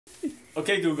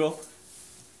Okay, Google.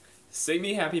 Sing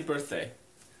me happy birthday.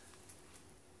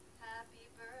 Happy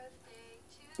birthday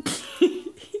to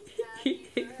you. Happy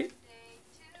birthday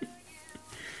to you.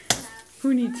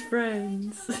 Who needs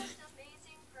friends? The most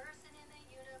amazing person in the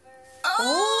universe.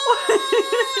 Oh!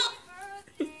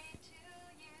 Happy birthday to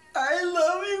you. I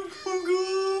love you,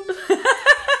 Google.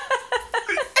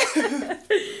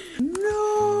 No!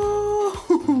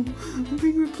 I'm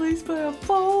being replaced by a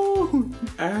phone!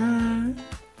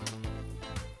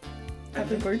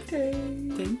 Happy birthday!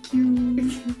 Thank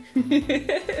you.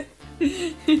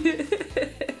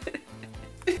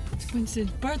 It's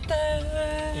Winston's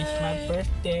birthday! It's my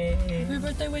birthday. Happy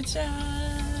birthday, Winston!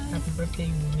 Happy birthday,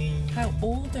 me. How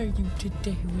old are you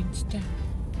today, Winston?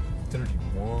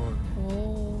 31.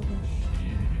 Oh,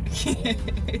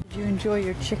 Did you enjoy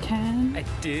your chicken? I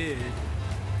did.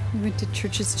 We went to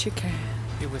Church's Chicken.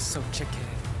 It was so chicken.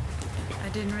 I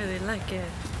didn't really like it,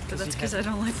 but that's because I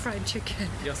don't like fried chicken.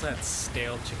 You also had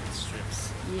stale chicken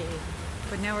strips. Yeah.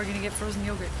 But now we're gonna get frozen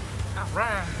yogurt.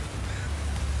 Alright.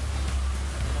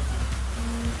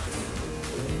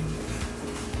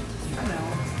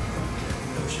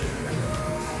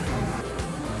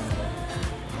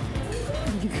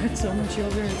 You got so much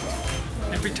yogurt.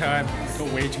 Every time, I go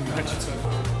way too much.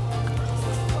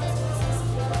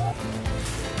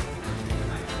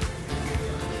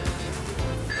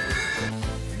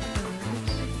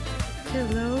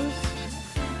 Pillows.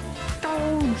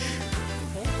 Doge.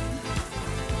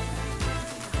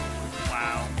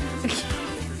 Wow.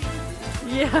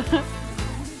 Yeah.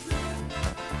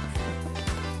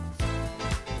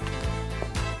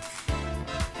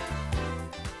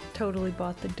 Totally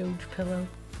bought the Doge pillow.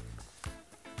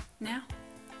 Now,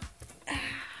 I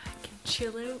can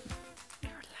chill out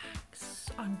and relax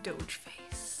on Doge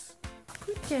face.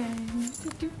 Good guy, what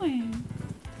you doing?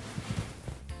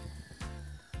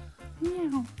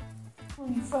 Meow.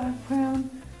 25-pound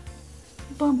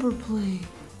bumper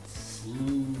plates.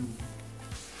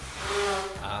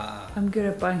 I'm good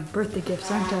at buying birthday gifts,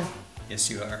 aren't I? Yes,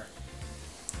 you are.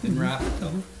 Didn't wrap it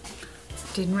though.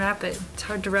 Didn't wrap it. It's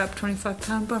hard to wrap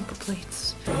 25-pound bumper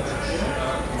plates. You're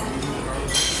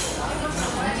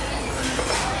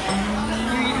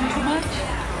eating too much?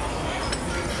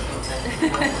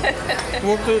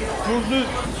 Worth it.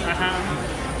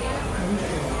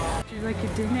 Do you like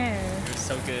your dinner? It was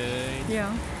so good.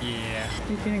 Yeah. Yeah.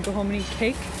 You gonna go home and eat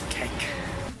cake? Cake.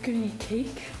 Gonna eat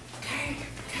cake? Cake,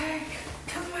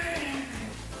 come on!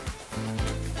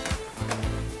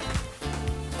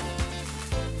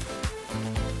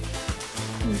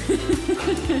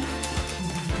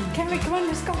 Carrie, come on,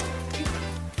 let's go. Cake.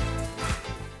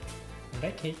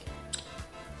 That cake.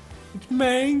 It's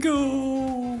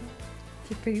mango. It's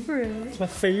your favorite. It's my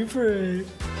favorite.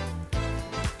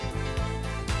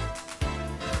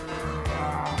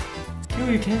 Come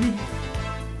here, Kenny.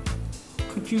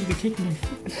 Could use the cake knife.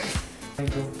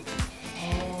 Mango.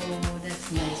 Oh,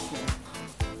 that's nice.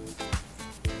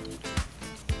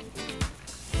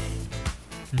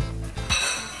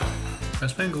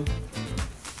 That's mango.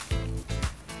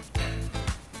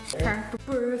 Happy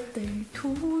birthday to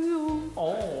you.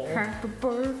 Oh. Happy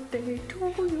birthday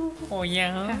to you. Oh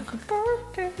yeah. Happy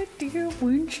birthday, dear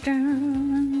Winston.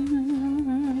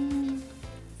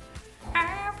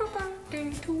 Happy birthday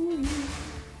to you.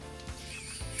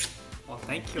 Well,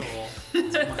 thank you all.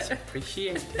 It's much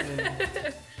appreciated.